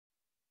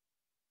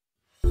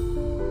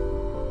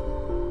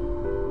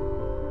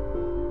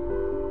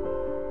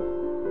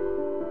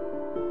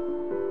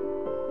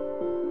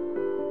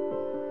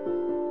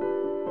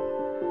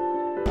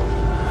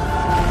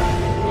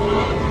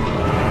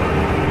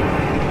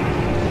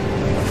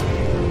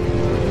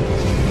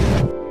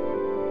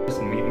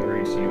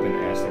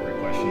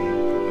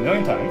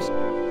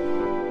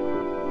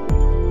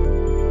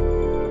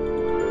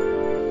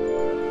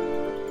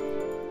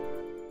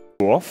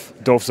off.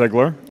 Dolph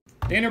Ziggler.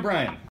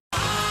 Bryan.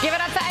 Give it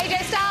up to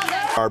AJ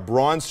Styles. Our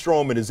Braun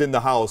Strowman is in the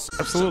house.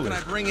 Absolutely. So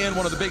can I bring in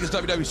one of the biggest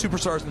WWE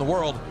superstars in the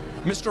world,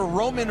 Mr.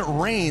 Roman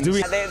Reigns?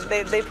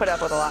 They put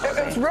up with a lot.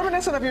 It's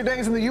reminiscent of your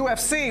days in the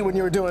UFC when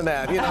you were doing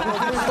that, you know,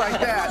 things like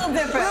that. A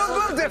little different. A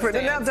little different.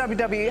 And now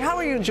WWE, how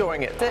are you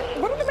enjoying it?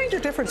 What are the major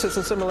differences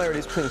and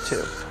similarities between the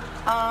two?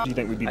 Do you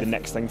think would be the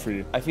next thing for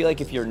you? I feel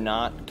like if you're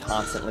not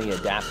constantly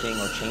adapting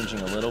or changing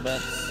a little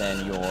bit,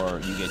 then you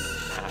get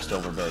passed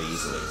over very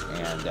easily.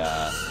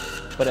 And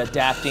but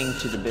adapting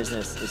to the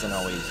business isn't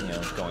always, you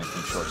know, going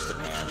from shorts to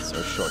pants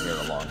or short hair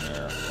to long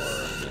hair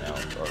or, you know,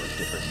 or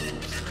different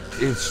moves.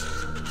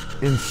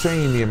 It's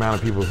insane the amount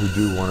of people who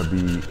do want to be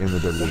in the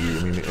WWE.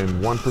 I mean,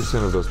 and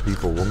 1% of those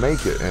people will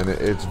make it, and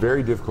it's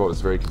very difficult,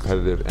 it's very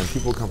competitive, and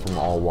people come from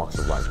all walks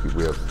of life.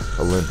 We have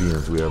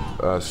Olympians, we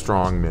have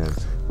strong men,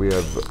 we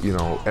have, you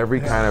know, every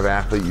kind of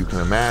athlete you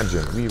can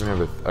imagine. We even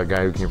have a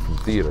guy who came from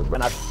theater.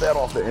 And I fed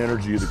off the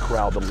energy of the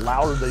crowd. The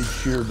louder they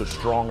cheered, the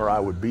stronger I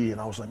would be.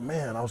 And I was like,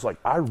 man,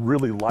 I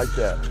really like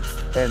that.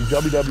 And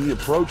WWE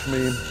approached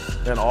me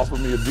and offered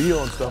me a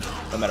deal and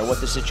stuff. No matter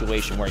what the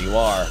situation where you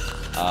are,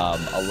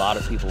 a lot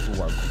of people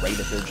who are great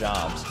at their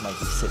jobs might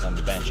be sitting on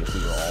the bench if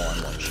we were all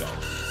on one show.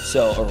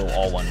 Or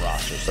all one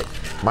roster. So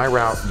my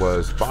route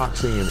was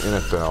boxing and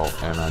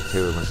NFL, and I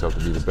tailored myself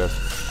to be the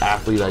best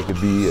athlete I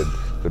could be and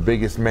the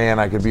biggest man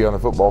I could be on the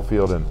football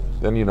field. And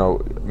then, you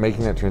know,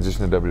 making that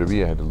transition to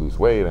WWE, I had to lose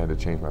weight, I had to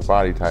change my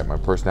body type, my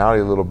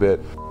personality a little bit.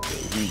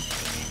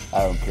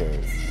 I don't care.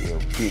 You know,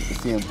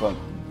 CM Punk,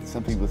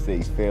 some people say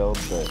he failed,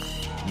 but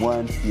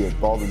one, he had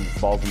balls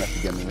enough to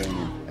get in the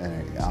ring,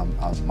 and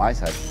on my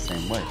side, it's the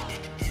same way.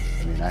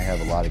 I mean, I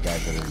have a lot of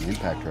guys that are in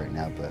Impact right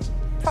now, but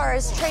As far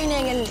as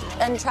training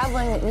and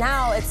traveling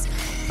now, it's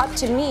up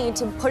to me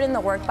to put in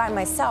the work by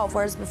myself,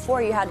 whereas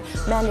before you had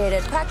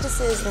mandated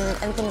practices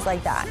and things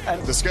like that.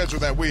 The schedule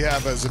that we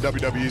have as a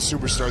WWE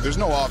superstar, there's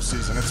no off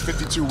season. It's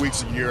 52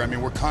 weeks a year. I mean,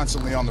 we're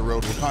constantly on the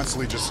road. We're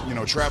constantly just, you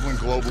know, traveling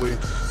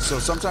globally. So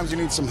sometimes you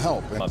need some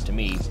help. Up to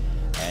me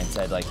and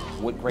said, like,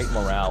 what great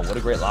morale, what a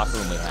great locker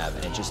room we have,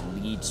 and it just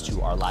leads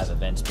to our live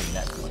events being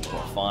that much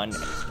more fun.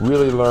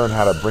 Really learn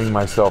how to bring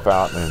myself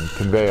out and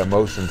convey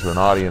emotion to an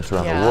audience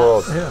around the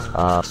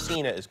world.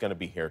 Cena is going to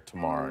be here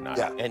tomorrow night,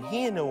 and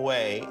he, in a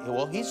way,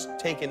 well, he's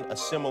taken a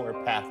similar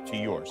path to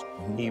yours.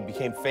 He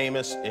became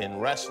famous in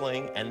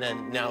wrestling, and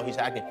then now he's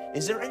acting.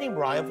 Is there any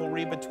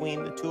rivalry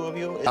between the two of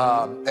you?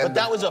 But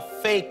that was a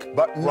fake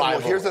rivalry. Well,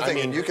 here's the thing,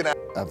 and you can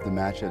of the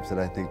matchups that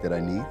I think that I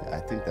need,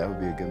 I think that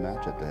would be a good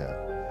matchup to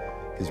have.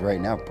 Because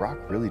right now, Brock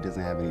really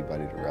doesn't have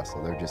anybody to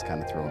wrestle. They're just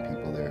kind of throwing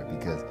people there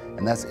because,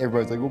 and that's,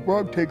 everybody's like, well,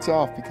 Brock takes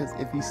off, because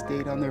if he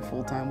stayed on there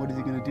full time, what is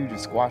he gonna do?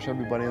 Just squash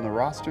everybody on the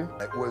roster?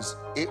 It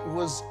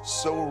was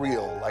so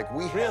real. Like,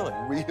 we had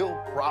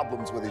real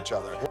problems with each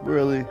other.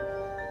 Really,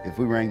 if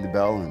we rang the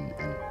bell and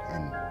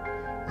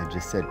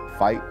just said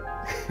fight,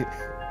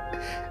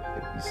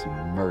 there'd be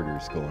some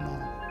murders going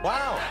on.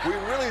 Wow, we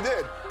really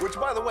did. Which,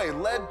 by the way,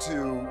 led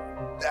to,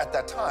 at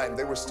that time,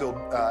 they were still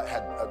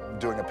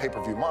doing a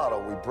pay-per-view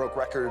model. We broke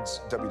records,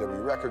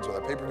 WWE records with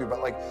our pay-per-view, but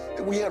like,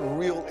 we had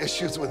real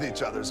issues with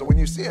each other. So when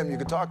you see him, you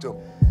can talk to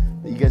him.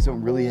 You guys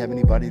don't really have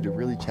anybody to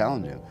really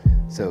challenge him.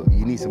 So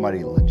you need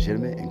somebody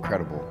legitimate and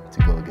credible to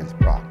go against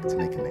Brock to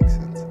make it make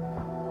sense.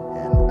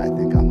 And I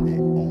think I'm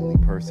the only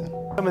person.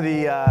 Some of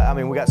the, I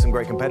mean, we got some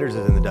great competitors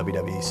in the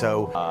WWE,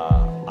 so.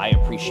 I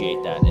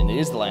appreciate that, and it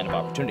is the land of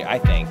opportunity, I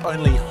think.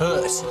 Only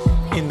hurt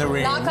in the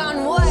ring. Knock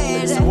on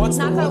wood. So what's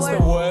the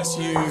worst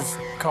you've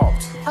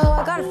copped? Oh,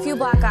 I got a few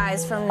black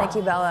eyes from Nikki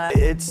Bella.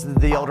 It's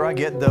the older I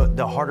get,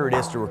 the harder it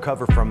is to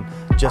recover from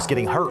just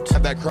getting hurt.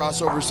 Had that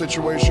crossover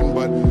situation,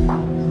 but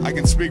I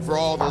can speak for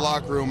all the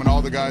locker room and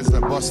all the guys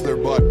that bust their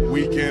butt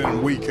week in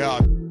and week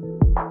out.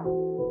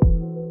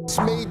 It's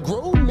made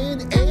grown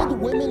men and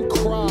women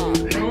cry.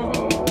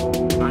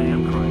 I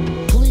am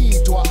crying.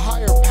 Plead to a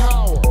higher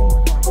power.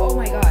 Oh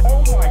my God.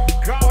 Oh my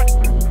God.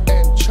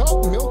 And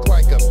chug milk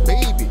like a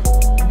baby.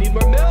 Need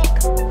more milk.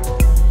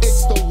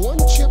 It's the One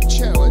Chip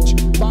Challenge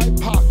by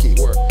Pocky,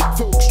 where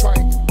folks try.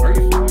 Are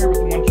you familiar with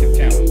the One Chip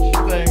Challenge?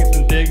 Thing has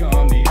been big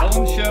on the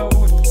Ellen Show.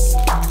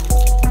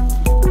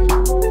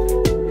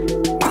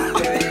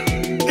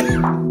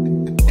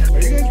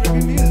 Are you guys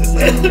ripping me? Is this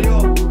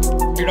real?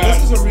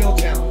 This is a real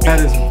challenge. That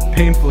is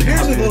painfully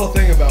Here's obvious. a little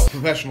thing about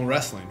professional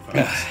wrestling,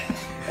 folks.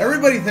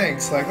 Everybody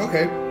thinks, like,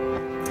 okay,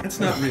 it's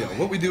not real.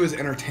 What we do is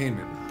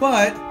entertainment.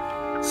 But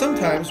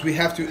sometimes we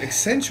have to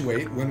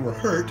accentuate when we're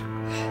hurt.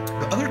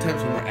 But other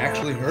times when we're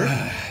actually hurt,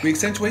 we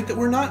accentuate that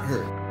we're not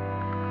hurt.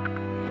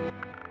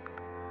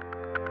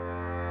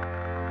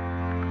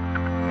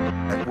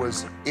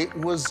 It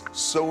was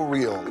so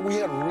real. We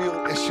had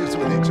real issues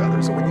with each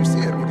other. So when you see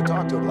him, you can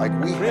talk to him. Like,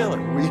 we had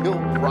real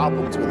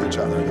problems with each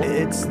other.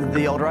 It's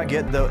the older I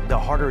get, the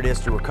harder it is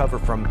to recover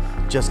from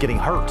just getting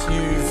hurt.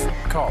 You've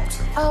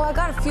copped. Oh, I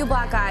got a few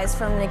black eyes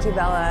from Nikki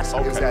Bella.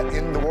 Is that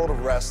in the world of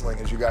wrestling,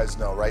 as you guys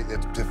know, right?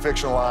 It's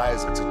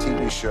fictionalized, it's a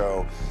TV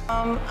show.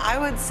 I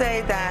would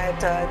say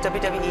that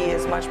WWE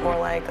is much more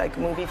like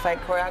movie fight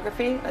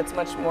choreography. It's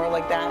much more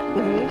like that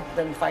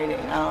than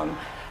fighting.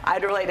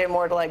 I'd relate it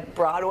more to like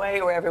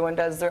Broadway, where everyone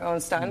does their own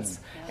stunts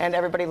and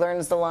everybody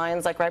learns the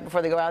lines like right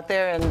before they go out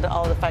there, and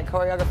all the fight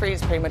choreography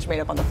is pretty much made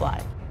up on the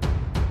fly.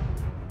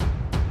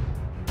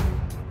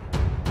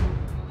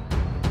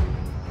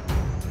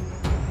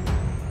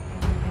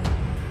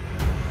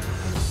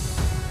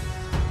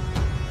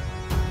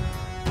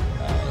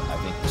 I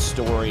think the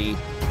story,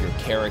 your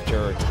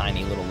character,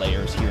 tiny little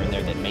layers here and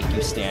there that make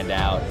you stand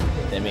out,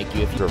 that make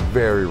you... They're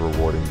very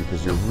rewarding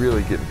because you're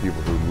really getting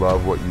people who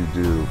love what you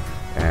do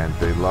and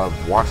they love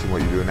watching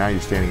what you do, and now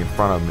you're standing in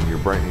front of them and you're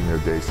brightening their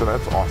day, so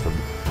that's awesome.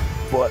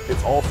 But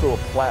it's also a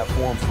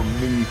platform for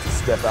me to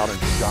step out and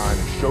shine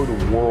and show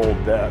the world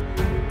that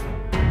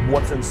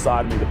what's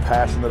inside me, the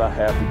passion that I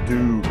have to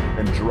do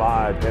and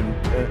drive and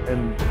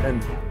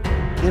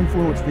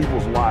influence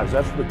people's lives.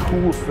 That's the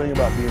coolest thing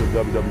about being a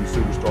WWE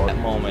superstar. That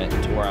moment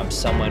to where I'm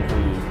someone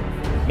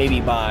who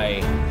maybe by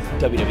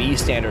WWE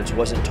standards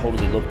wasn't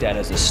totally looked at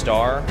as a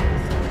star,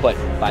 but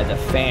by the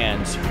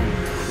fans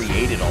who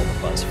created all the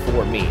buzz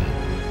for me,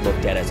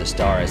 looked at as a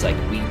star, as like,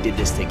 we did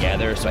this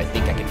together, so I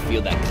think I can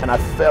feel that. And I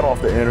fed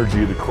off the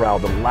energy of the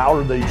crowd. The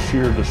louder they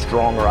cheered, the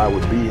stronger I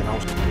would be. And I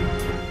was